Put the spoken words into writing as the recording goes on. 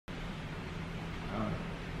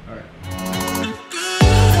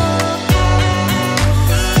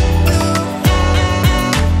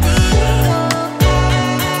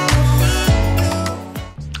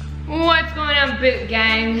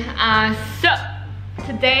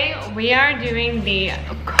Today we are doing the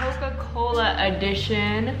Coca-Cola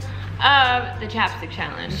edition of the Chapstick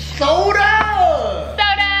Challenge. Soda!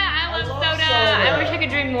 Soda! I love soda. I wish I could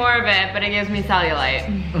drink more of it, but it gives me cellulite.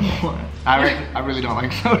 I really don't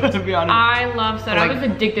like soda, to be honest. I love soda. I was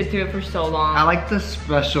addicted to it for so long. I like the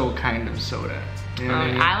special kind of soda. You know what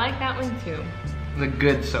I mean? I like that one too. The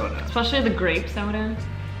good soda. Especially the grape soda.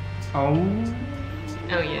 Oh.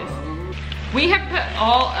 Oh yes. We have put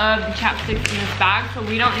all of the chapsticks in this bag, so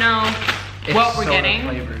we don't know what we're getting.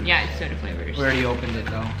 Flavors. Yeah, it's soda flavors. We already opened it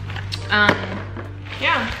though.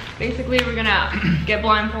 Yeah, basically we're gonna get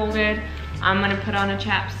blindfolded. I'm gonna put on a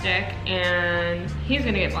chapstick and he's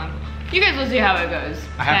gonna get blindfolded. You guys will see how it goes.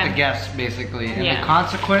 I have to guess basically, and yeah. the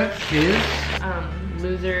consequence is?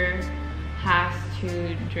 Loser has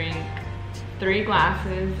to drink 3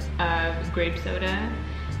 glasses of grape soda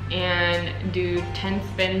and do 10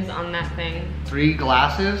 spins on that thing. 3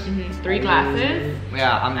 glasses? 3 glasses.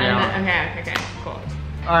 Yeah, I'm down. Okay, cool.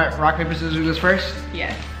 Alright, rock, paper, scissors goes first?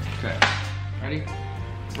 Yes. Okay. Ready?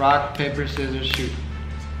 Rock, paper, scissors, shoot.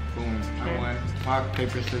 Boom. I won. Rock,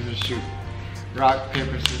 paper, scissors, shoot. Rock,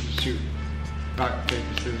 paper, scissors, shoot. Rock,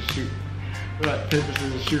 paper, scissors, shoot. Rock, paper,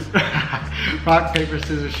 scissors, shoot. Rock, paper,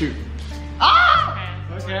 scissors, shoot. Ah!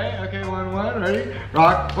 Okay, 1-1. Ready?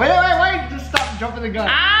 Rock. Wait. Just stop jumping the gun.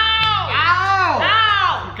 Ow!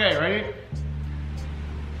 Ow! Okay, ready?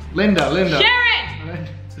 Linda. Sharon!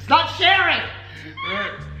 It's not Sharon!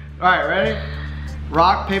 Alright, ready?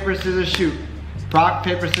 Rock, paper, scissors, shoot. Rock,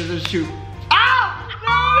 paper, scissors, shoot. Ow!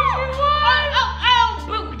 No!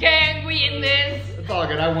 Ow! Can we in this? It's all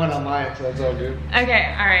good. I won on mine, so it's all good.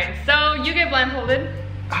 Okay, alright. So you get blindfolded.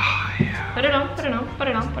 Oh, yeah. Put it on.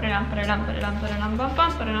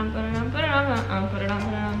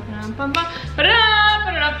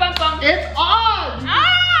 It's on!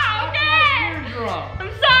 Ah, okay!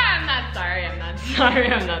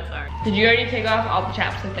 I'm not sorry. Did you already take off all the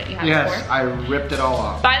chapstick that you had before? Yes, I ripped it all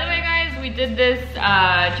off. By the way, guys, we did this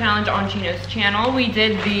challenge on Chino's channel. We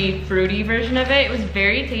did the fruity version of it. It was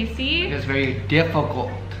very tasty. It's very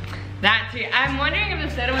difficult. That too. I'm wondering if the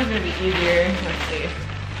soda one's gonna be easier. Let's see.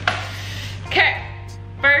 Okay,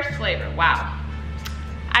 first flavor, wow.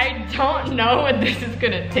 I don't know what this is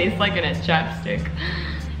gonna taste like in a chapstick.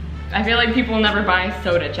 I feel like people never buy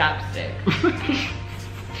soda chapstick.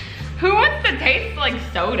 Who wants to taste like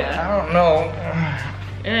soda? I don't know.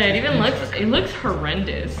 It even looks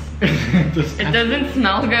horrendous. It doesn't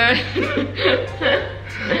smell good.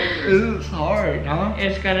 It's hard, huh?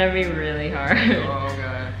 It's gonna be really hard. Oh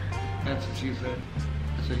god. That's what she said.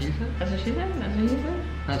 That's what he said? That's what she said? That's what he said?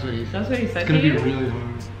 That's what he said. That's what he said It's to gonna you? be really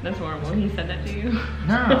hard. That's horrible. He said that to you?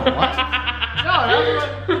 No, what? No,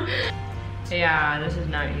 that's what... Yeah, this is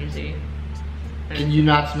not easy. Can you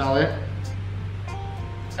not smell it?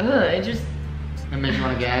 Ugh, it just... It makes you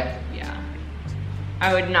want to gag? Yeah.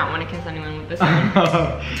 I would not want to kiss anyone with this one.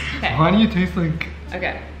 Okay. Why do you taste like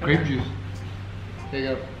grape juice? There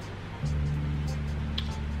you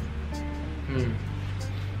go.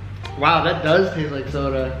 Wow, that does taste like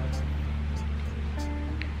soda.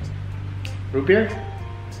 Root beer?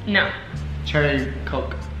 No. Cherry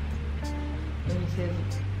Coke. Let me see, is it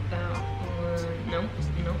that one? No,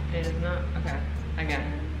 it is not. Okay, again.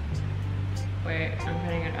 Wait, I'm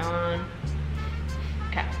putting it on.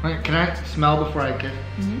 Okay. Wait, can I smell before I kiss?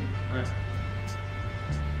 Mm-hmm. Alright.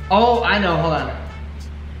 Oh, I know, hold on.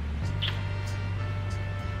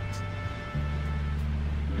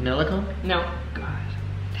 Vanilla Coke? No. God,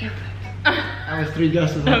 damn it. That was 3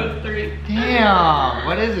 guesses. That was 3. Damn,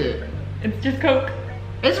 what is it? It's just Coke.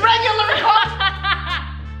 It's regular Coke!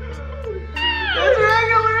 It's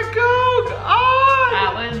regular Coke! Oh!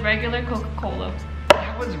 That was regular Coca-Cola.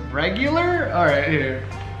 That was regular? Alright, here.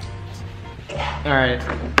 Alright.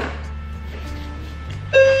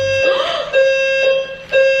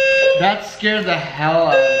 That scared the hell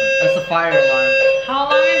out of me. That's the fire alarm. How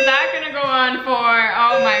long is that gonna go on for?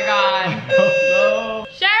 Oh my god. No.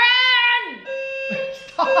 Sharon!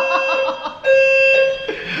 Stop!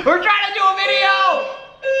 We're trying to do a video!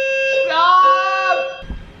 Stop!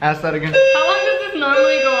 Ask that again. How long does this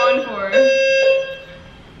normally go on for?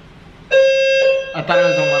 I thought it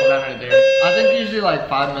was almost done right there. I think usually like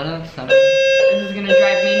 5 minutes. 10 minutes. This is gonna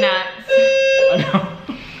drive me nuts. I know.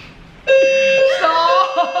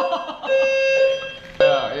 Stop!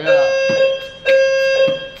 Yeah.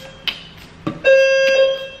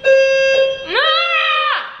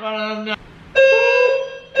 Ah!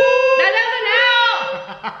 That doesn't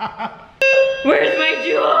help! Where's my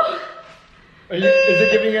jewel? Is it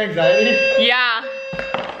giving you anxiety? Yeah.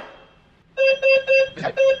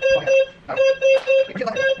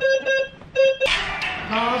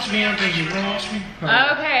 Oh, lost me. I don't think you lost me.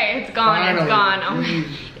 Okay, it's gone. Finally. It's gone. Oh, Jeez.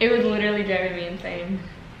 it was literally driving me insane.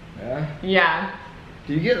 Yeah? Yeah.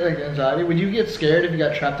 Do you get like anxiety? Would you get scared if you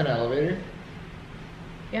got trapped in an elevator?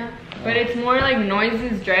 Yeah. But it's more like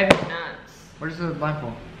noises drive me nuts. Where's the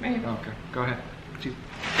blindfold? Right here. Oh, okay, go ahead.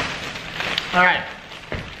 Alright.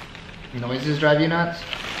 Noises drive you nuts?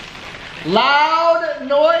 Loud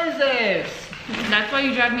noises! That's why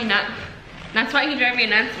you drive me nuts. That's why you drive me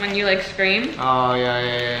nuts when you like scream. Oh,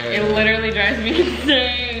 yeah. It literally drives me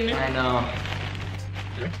insane. I know.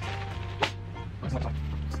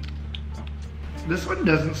 This one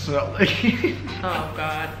doesn't smell like it. Oh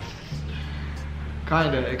god.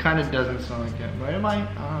 It kinda doesn't smell like it, but it might.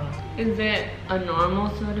 Is it a normal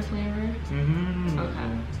soda flavor? Mm-hmm.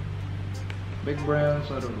 Okay. Big brand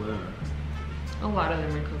soda flavor. A lot of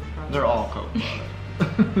them are Coke products. They're all Coke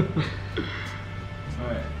products.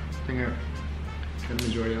 Alright, finger. Get the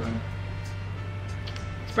majority of them.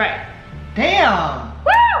 Sprite. Damn!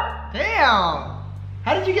 Woo! Damn!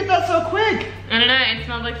 How did you get that so quick? I don't know, it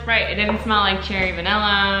smelled like Sprite. It didn't smell like cherry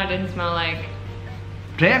vanilla. It didn't smell like...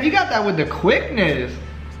 Damn, you got that with the quickness.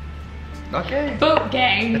 Okay. Boot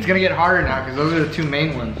gang. It's gonna get harder now because those are the two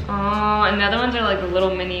main ones. Oh, and the other ones are like the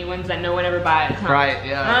little mini ones that no one ever buys, huh? Right,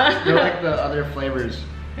 yeah. They're like the other flavors.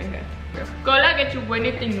 Okay. Go like get you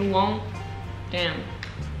anything you want. Damn.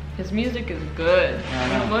 His music is good. Yeah, I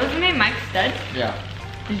know. What was his name? Mike Stud? Yeah.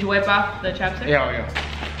 Did you wipe off the chapstick? Yeah.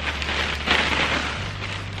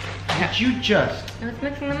 Did you just? I was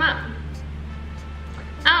mixing them up.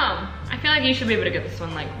 Oh, I feel like you should be able to get this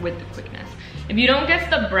one like with the quickness. If you don't guess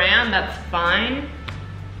the brand, that's fine.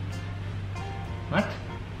 What?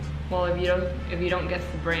 Well, if you don't guess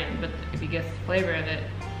the brand, but if you guess the flavor of it,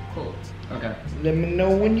 cool. Okay. Let me know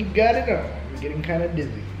when you got it on. I'm getting kind of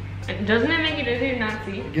dizzy. And doesn't it make you dizzy to not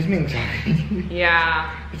see? It gives me anxiety.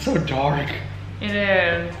 Yeah. It's so dark. It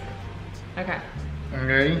is. Okay. Are you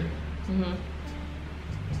ready? Mhm.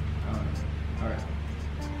 Alright.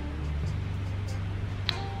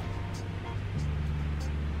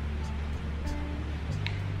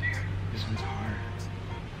 Damn, this one's hard.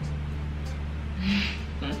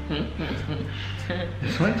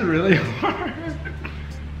 This one's really hard.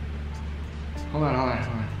 Hold on.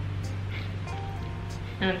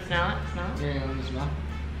 And smell it. Smell it. Yeah, let me smell.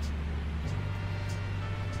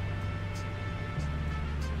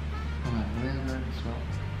 Hold on, let me smell.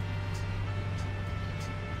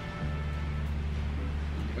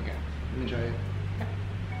 Okay, let me try it.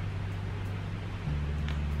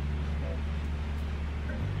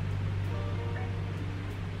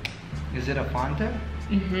 Is it a Fanta?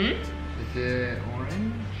 Mhm. Is it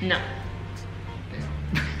orange? No. Damn.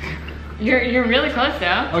 You're really close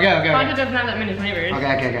though. Okay. Fanta doesn't have that many flavors.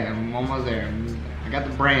 Okay. I'm almost there. I got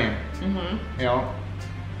the brand. Mhm. You know.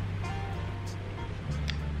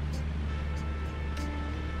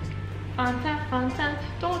 Fanta,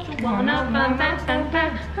 don't you wanna Fanta?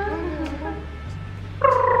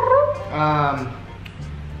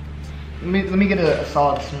 Let me get a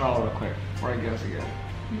solid smell real quick before I guess again.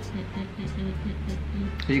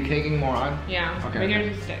 Are you taking more on? Yeah. Okay. But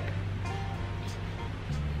here's a stick.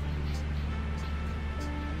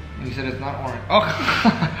 You said it's not orange. Oh.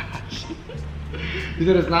 You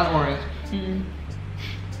said it's not orange. Mm.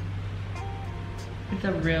 It's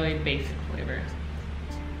a really basic flavor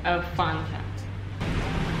of Fanta.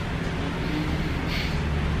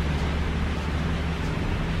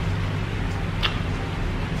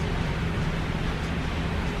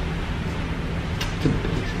 It's a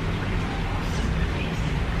basic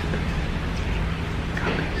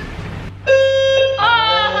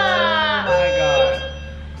Ah! Oh my god.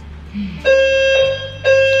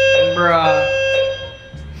 Bruh.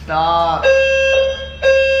 Stop.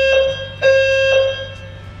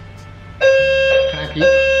 Can I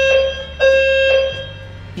peek?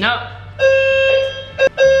 No.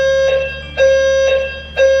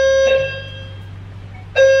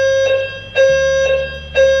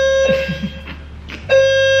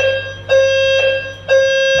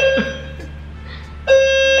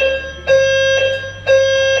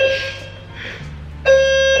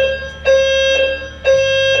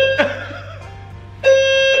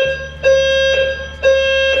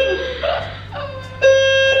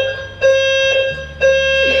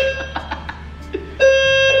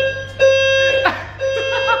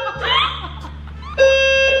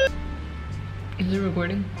 Is it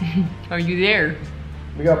recording? Are you there?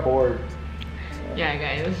 We got bored. Yeah,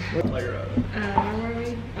 guys. Where Where were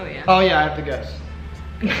we? Oh yeah. Oh yeah, I have to guess.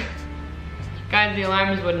 Guys, the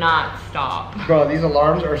alarms would not stop. Bro, these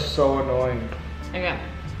alarms are so annoying. Okay.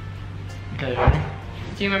 Okay, you ready?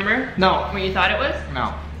 Do you remember No. what you thought it was?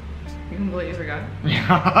 No. You completely forgot.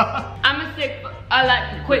 Yeah. I'm a sick. I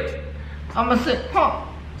like to quit. I'm a sick punk.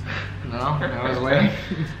 No, that was lame.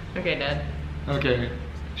 Okay, Dad. Okay,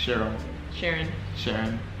 Cheryl. Sharon.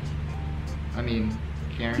 Sharon. I mean,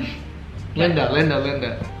 Karen. Linda.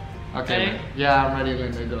 Okay. Ready? Yeah, I'm ready,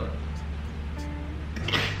 Linda. Go.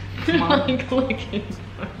 Come on. Like licking.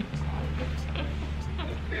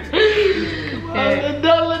 Come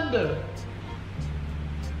on, Linda.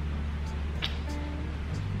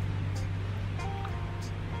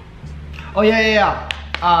 Oh yeah.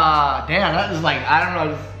 Damn, that is like, I don't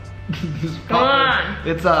know. This Come on.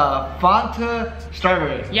 It's a Fanta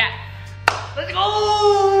strawberry. Yeah. Let's go.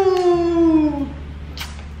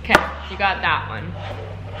 Okay, you got that one.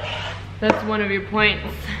 That's one of your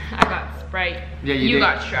points. I got Sprite. Yeah, you did.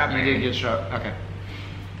 got strawberry. You did get strawberry. Okay.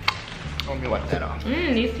 Let me wipe that off.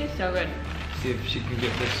 These taste so good. See if she can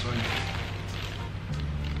get this one.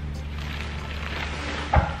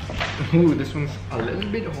 Ooh, this one's a little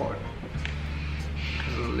bit hard.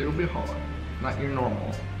 It's a little bit hard. Not your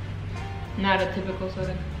normal. Not a typical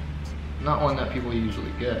soda. Not one that people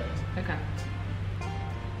usually get. Okay.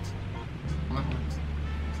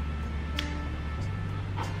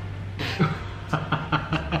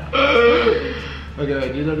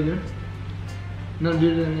 Okay, do that again. No,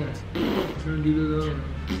 do that again. No, do that again.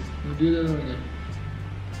 No, do that again.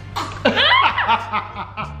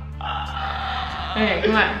 Okay,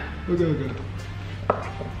 come on. Okay.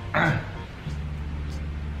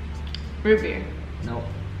 Root beer. No.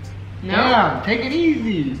 No? Damn, take it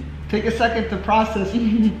easy. Take a second to process.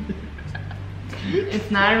 It's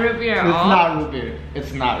not a root beer at It's all? not root beer.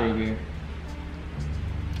 It's not root beer.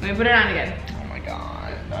 Let me put it on again. Oh my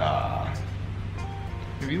god.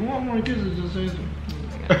 If you want more kisses, just say so.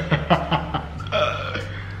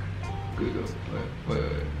 Good go. Wait.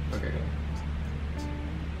 Okay, go.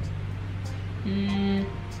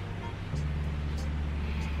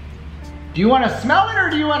 Do you want to smell it or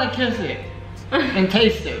do you want to kiss it? And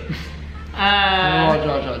taste it?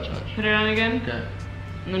 Put it on again? Okay.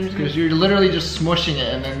 And I'm just Because gonna... you're literally just smushing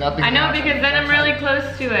it and then nothing. I know, because then I'm really close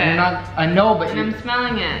to it. You're not. I know, but And you're, I'm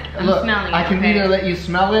smelling it. I'm look, smelling it. I can okay. either let you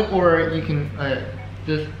smell it or you can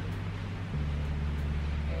just.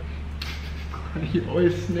 You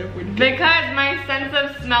always sniff when you Because my sense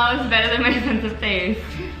of smell is better than my sense of taste.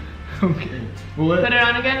 Okay. What? Put it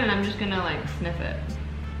on again and I'm just gonna like sniff it.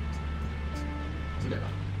 Yeah.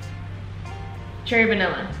 Cherry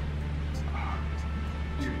vanilla.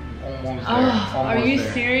 You're almost there. Oh, almost are you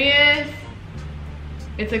there. serious?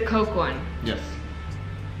 It's a Coke one. Yes.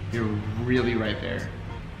 You're really right there.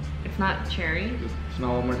 It's not cherry. Just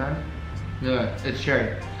smell one more time. Yeah, it's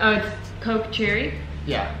cherry. Oh, it's Coke cherry?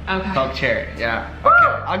 Yeah. Okay. Coke cherry. Yeah.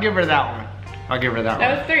 Okay. I'll give her that one.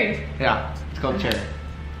 That was 3. Yeah. It's Coke cherry.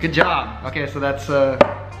 Good job. Okay, so that's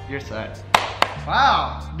your side.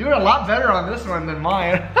 Wow, doing a lot better on this one than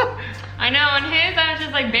mine. I know, on his I was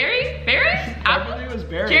just like berry, apple, Everything was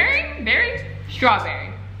berry. cherry, berry,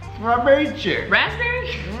 strawberry, Strawberry cherry.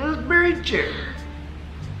 raspberry. Raspberry cherry.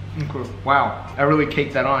 Okay. Wow, I really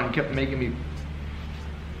caked that on. You kept making me.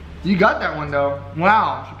 You got that one though.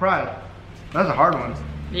 Wow, I'm surprised. That's a hard one.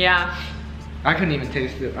 Yeah. I couldn't even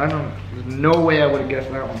taste it. I don't. There's no way I would have guessed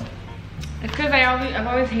that one. It's because I've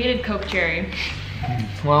always hated Coke cherry.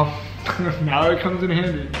 Well, now it comes in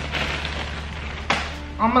handy.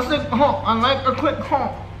 I'm a sick honk. I like a quick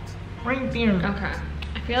honk. Right there. Okay.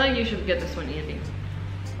 I feel like you should get this one easy.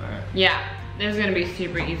 Alright. Yeah, this is gonna be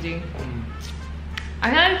super easy. I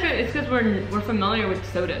feel like it's because we're familiar with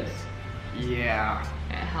sodas. Yeah.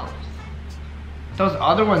 It helps. Those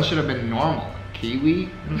other ones should have been normal. Kiwi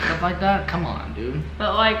and stuff like that. Come on, dude.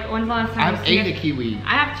 But like, when's the last time I've you ate a sniffed? kiwi.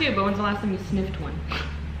 I have too, but when's the last time you sniffed one?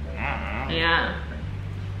 Yeah.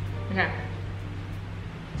 Okay.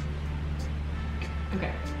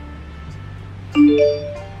 Okay.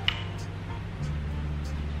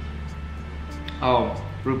 Oh,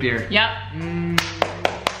 root beer. Yep.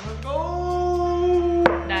 Let's go.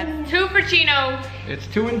 That's 2 for Chino. It's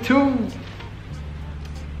 2 and 2.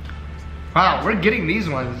 Wow, we're getting these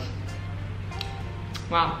ones.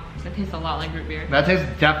 Wow, that tastes a lot like root beer. That tastes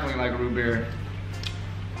definitely like root beer.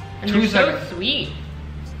 And 2 they're seconds. so sweet.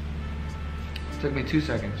 Took me 2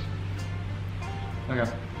 seconds. Okay.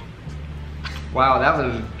 Wow, that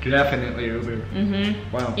was definitely root beer.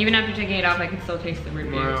 Mm-hmm. Wow. Even after taking it off, I can still taste the root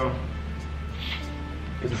beer. Wow.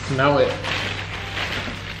 You can smell it.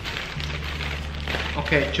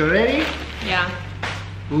 Okay, you ready? Yeah.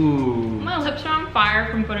 Ooh. My lips are on fire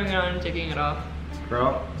from putting it on and taking it off.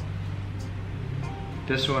 Bro.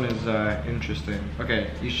 This one is interesting. Okay,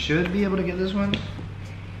 you should be able to get this one.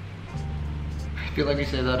 I feel like we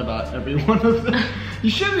say that about every one of them. You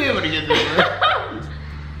should be able to get this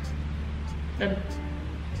right.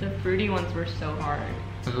 The fruity ones were so hard.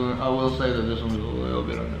 I will say that this one's a little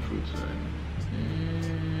bit on the fruit side.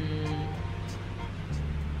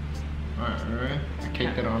 Alright. I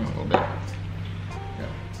caked it on a little bit. Yeah.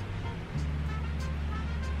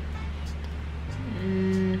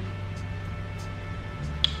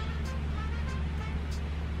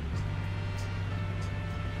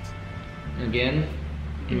 Again.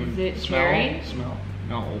 Is it cherry? Smell.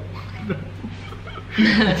 No.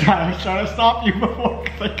 I was trying to stop you before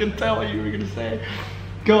because I could tell you were gonna say.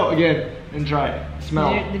 Go again and try it.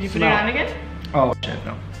 Smell. Did you put it on again? Oh shit,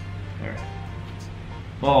 no. There.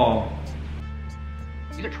 Oh.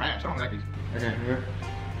 These are trash. I don't like these. Okay, here.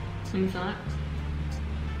 Can you smell it?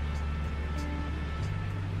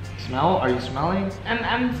 Smell? Are you smelling?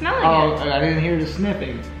 I'm smelling it. it. I didn't hear the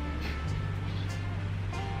sniffing.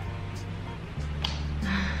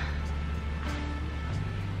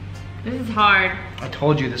 This is hard. I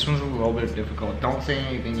told you this one's a little bit difficult. Don't say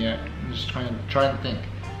anything yet. I'm just trying to think.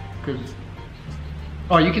 Cause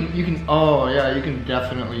oh, you can. Oh yeah, you can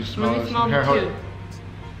definitely smell. Let me smell it too.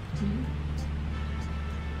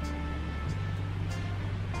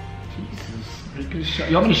 Jesus,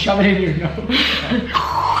 you want me to shove it in your nose?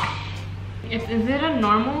 Is it a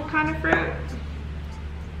normal kind of fruit?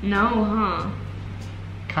 No, huh?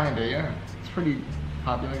 Kinda, yeah. It's pretty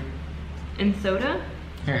popular. In soda?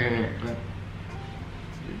 Here.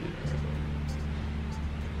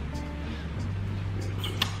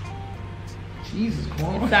 Jesus,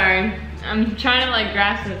 Quan. Sorry, I'm trying to like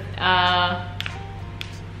grasp it.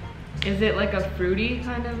 Is it like a fruity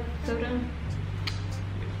kind of soda?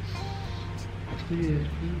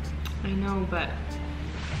 I know, but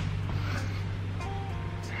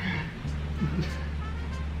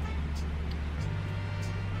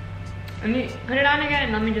let me put it on again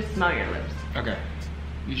and let me just smell your lips. Okay.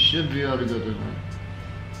 You should be able to go this one.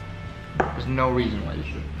 There's no reason why you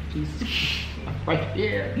should. Jesus. Right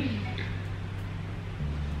here.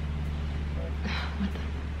 What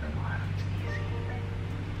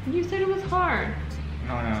the? You said it was hard.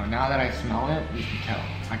 No. Now that I smell it, you can tell.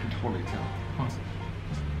 I can totally tell. Huh.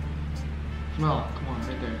 Smell. Come on,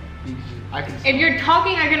 right there. I can smell. If you're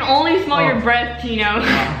talking, I can only smell your breath, Tino.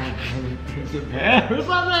 Is it bad or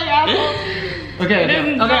something? Okay. It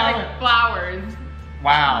doesn't smell like flowers.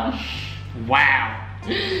 Wow.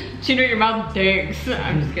 Tino, your mouth dinks.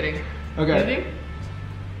 I'm just kidding. Okay.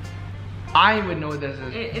 I would know what this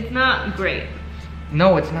is. It's not grape.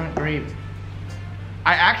 No, it's not grape.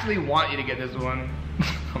 I actually want you to get this one.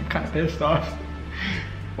 I'm kind of pissed off.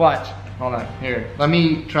 Watch. Hold on. Here. Let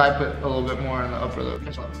me try put a little bit more on the upper lip.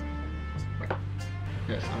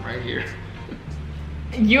 Yes, I'm right here.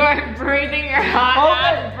 You are breathing your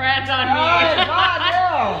hot ass breath on me. God,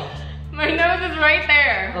 no. My nose is right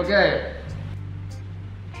there. Okay.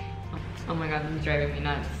 Oh my god, this is driving me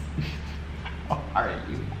nuts. How are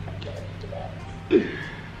you?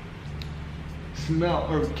 Smell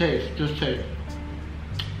or taste, just taste.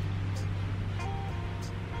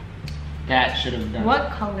 That should have done.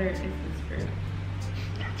 What color is this fruit?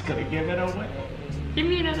 That's gonna give it away. Give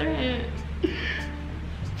me another hint.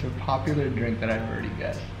 It's a popular drink that I've already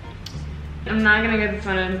guessed. I'm not gonna get this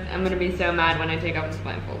one. I'm gonna be so mad when I take off this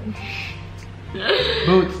blindfold.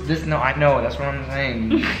 Boots, this, no, I know, that's what I'm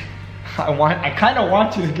saying. I kind of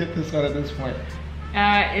want you to get this one at this point.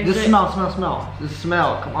 Smell. Just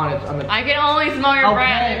smell. Come on, I can only smell your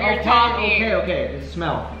breath if you're talking. Okay. Just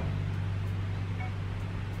smell.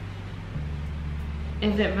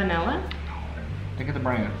 Is it vanilla? Think of the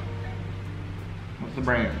brand. What's the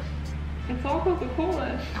brand? It's all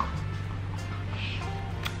Coca-Cola.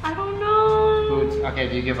 I don't know. Boots. Okay,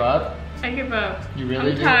 do you give up? I give up. You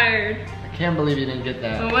really do? I'm tired. I can't believe you didn't get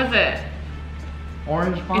that. What was it?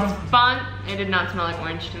 Orange font? It's font. It did not smell like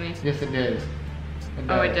orange to me. Yes, it did.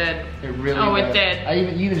 Oh, it did. It really Oh, does. it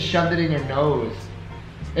did. You even shoved it in your nose.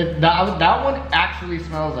 That one actually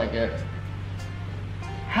smells like it.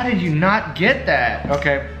 How did you not get that?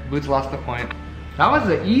 Okay, Boots lost the point. That was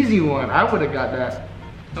an easy one. I would have got that.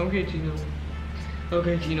 Okay, Tino.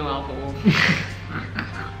 Okay, Tino Alpha Wolf.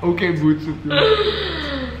 Okay, Boots.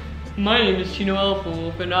 My name is Tino Alpha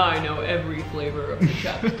Wolf, and I know every flavor of the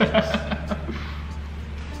chapsticks.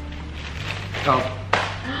 Oh.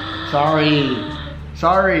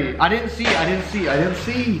 Sorry. I didn't see.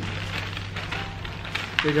 There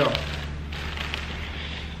you go.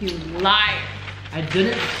 You liar. I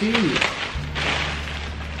didn't see.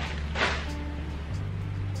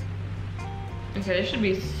 Okay, this should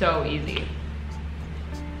be so easy.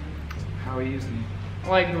 How easy?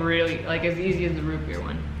 Like really, like as easy as the root beer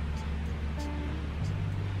one.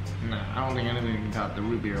 Nah, I don't think anything got the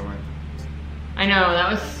root beer one. I know, that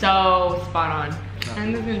was so spot on. No. I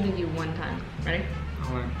think this is gonna take you one time. Ready?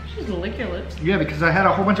 Hold on. Just lick your lips. Yeah, because I had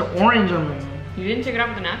a whole bunch of orange on me. You didn't take it off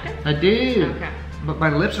with a napkin? I did. Okay. But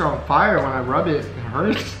my lips are on fire when I rub it. It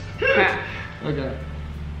hurts. Okay. Okay.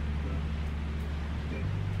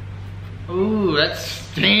 Ooh, that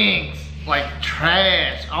stinks like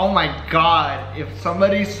trash. Oh my god. If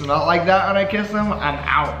somebody smelled like that when I kiss them, I'm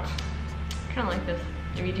out. I kind of like this.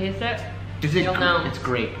 If you taste it, Is it you'll know. It's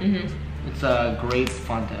great. Mm-hmm. It's a grape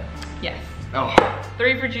Fanta. Yes. Oh.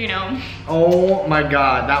 3 for Gino. Oh my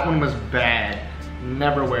god, that one was bad.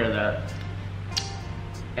 Never wear that.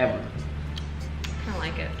 Ever. Kind of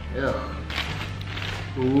like it. Ugh.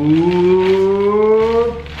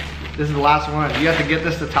 Ooh. This is the last one. You have to get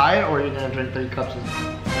this to tie it, or you're gonna drink 3 cups of.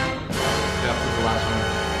 Yep, this is the last one.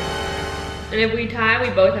 And if we tie, we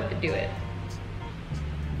both have to do it.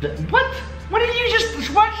 What? Why did you just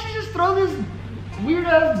throw this weird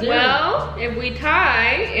ass dare? Well, if we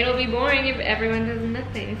tie, it'll be boring if everyone does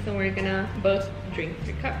nothing. So we're gonna both drink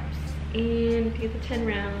 3 cups and get the 10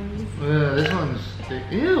 rounds. This one's,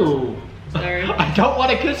 ew. Sorry. I don't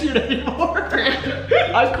want to kiss you anymore.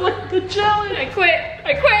 I quit the challenge. I quit.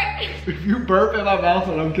 If you burp in my mouth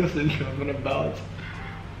when I'm kissing you, I'm gonna bounce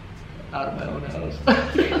out of my own house.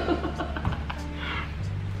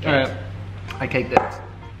 Alright, I caked it.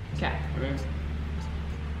 Okay. Okay.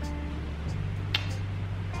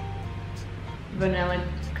 Vanilla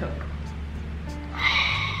Coke.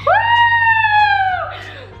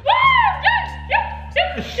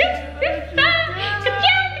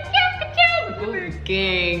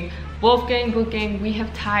 Wolfgang, we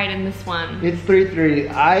have tied in this one. It's 3-3.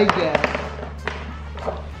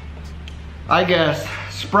 I guess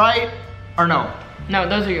Sprite, or no. No,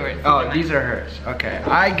 those are yours. Oh, these are hers. Okay.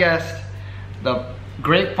 I guessed the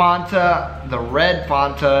grape Fanta, the red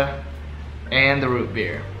Fanta, and the root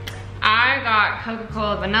beer. I got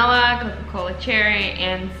Coca-Cola vanilla, Coca-Cola cherry,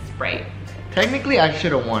 and Sprite. Technically, I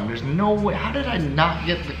should have won. There's no way. How did I not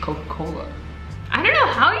get the Coca-Cola? I don't know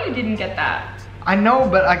how you didn't get that. I know,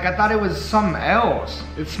 but like I thought it was something else.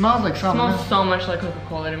 It smells like It something smells else. so much like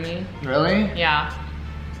Coca-Cola to me. Really? Yeah.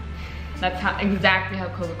 That's exactly how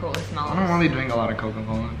Coca-Cola smells. I don't really drink a lot of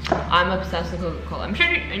Coca-Cola. I'm obsessed with Coca-Cola. I'm sure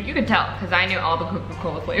you could tell because I knew all the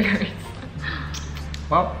Coca-Cola flavors.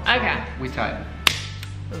 Well, Okay. we tied.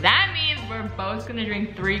 That means we're both gonna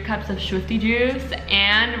drink 3 cups of Swifty juice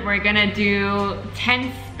and we're gonna do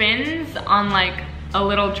 10 spins on like a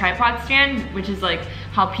little tripod stand, which is like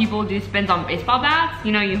how people do spins on baseball bats.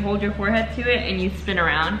 You know, you hold your forehead to it and you spin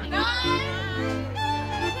around.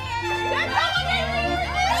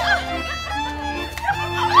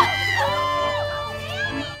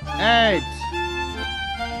 8,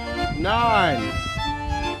 9,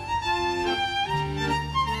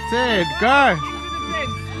 10, go!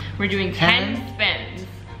 We're doing 10 spins.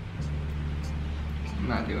 I'm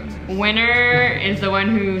not doing this. Winner is the one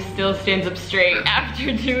who still stands up straight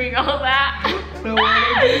after doing all that. No,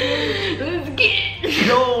 I Let's get it.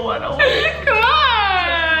 No, I don't want it. Come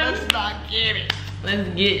on. Let's not get it. Let's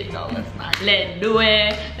get it. No, let's not. Let's do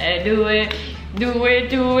it. Let's do it. Do it,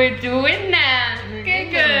 do it, do it now.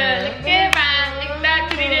 Get good. Look it right. Lick that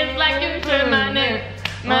kitty just like you should. My neck,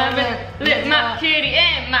 my back, lick my kitty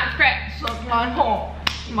and my crack. Suck my heart.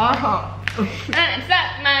 My heart. And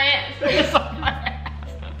suck my ass.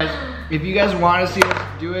 If you guys want to see us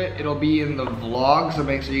do it, it'll be in the vlog, so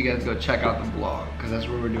make sure you guys go check out the vlog, because that's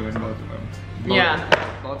where we're doing both of them.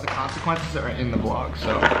 Both the consequences are in the vlog,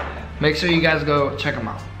 so make sure you guys go check them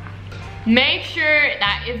out. Make sure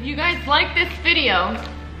that if you guys like this video,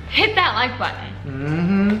 hit that like button.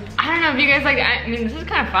 I don't know if you guys like, I mean, this is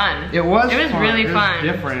kind of fun. It was fun. Really fun. It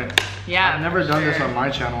was different. Yeah. I've never done this on my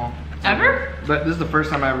channel. Ever? But this is the first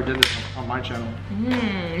time I ever did this on my channel.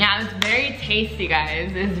 Yeah, it's very tasty,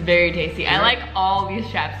 guys. It's very tasty. I like all these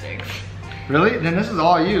chapsticks. Really? Then this is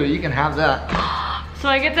all you. You can have that. So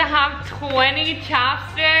I get to have 20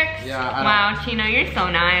 chopsticks? Yeah, I wow, Chino, you're so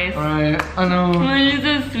nice. Alright, I know. Oh, you're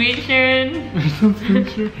so sweet, Sharon.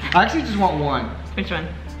 I actually just want one. Which one?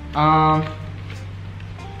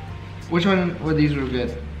 Which one were these were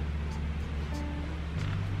good?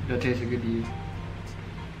 That tasted good to you?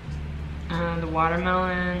 The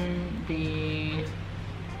watermelon,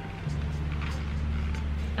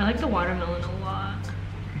 I like the watermelon a lot.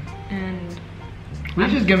 And You're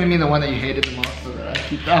just giving me the one that you hated the most so that I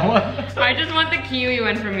keep that one. I just want the kiwi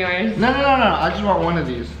one from yours. No. I just want one of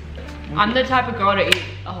these. I'm the type of girl to eat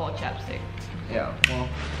a whole chapstick. Yeah, well.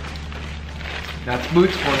 That's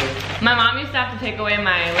boots for you. My mom used to have to take away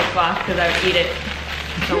my lip gloss because I would eat it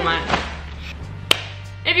so much.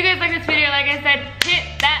 If you guys like this video, like I said, hit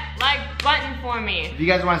that like button for me. If you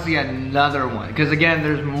guys want to see another one, because again,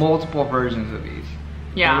 there's multiple versions of these.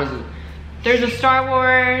 Yeah. There's a Star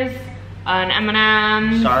Wars, an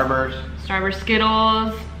M&M, Starburst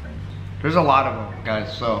Skittles. There's a lot of them,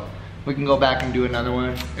 guys. So we can go back and do another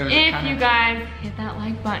one. If you guys hit that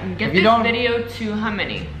like button, get this video to how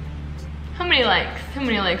many? How many likes? How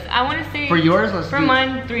many likes? I want to say for yours. For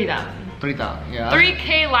mine, 3,000. 3,000. Yeah.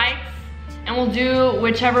 3K likes, and we'll do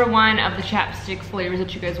whichever one of the chapstick flavors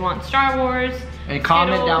that you guys want. Star Wars. And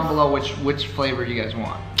comment down below which flavor you guys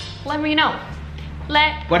want. Let me know.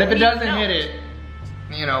 But if it doesn't hit it,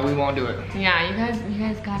 you know, we won't do it. Yeah, you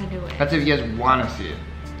guys gotta do it. That's if you guys want to see it.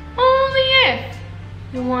 Only if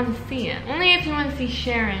you want to see it. Only if you want to see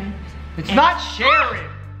Sharon. It's not Sharon.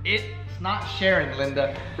 It's not Sharon,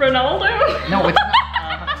 Linda. Ronaldo? No, it's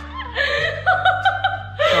not.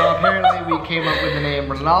 So apparently we came up with the name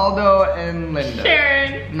Ronaldo and Linda.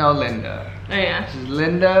 Sharon. No, Linda. Oh yeah. This is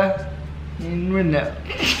Linda and Ronaldo.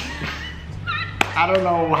 I don't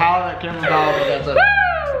know how that came about, but that's it.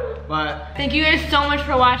 But thank you guys so much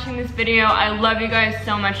for watching this video. I love you guys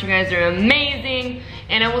so much. You guys are amazing.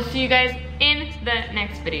 And I will see you guys in the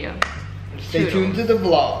next video. Stay tuned to the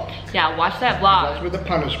vlog. Yeah, watch that vlog. That's where the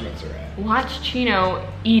punishments are at. Watch Chino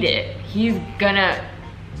eat it. He's gonna,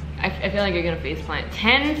 I feel like you're gonna faceplant.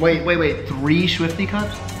 10. Wait. 3 Swifty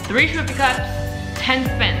cups? 3 Swifty cups, 10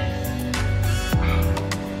 spins.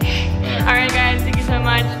 All right guys, thank you so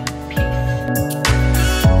much.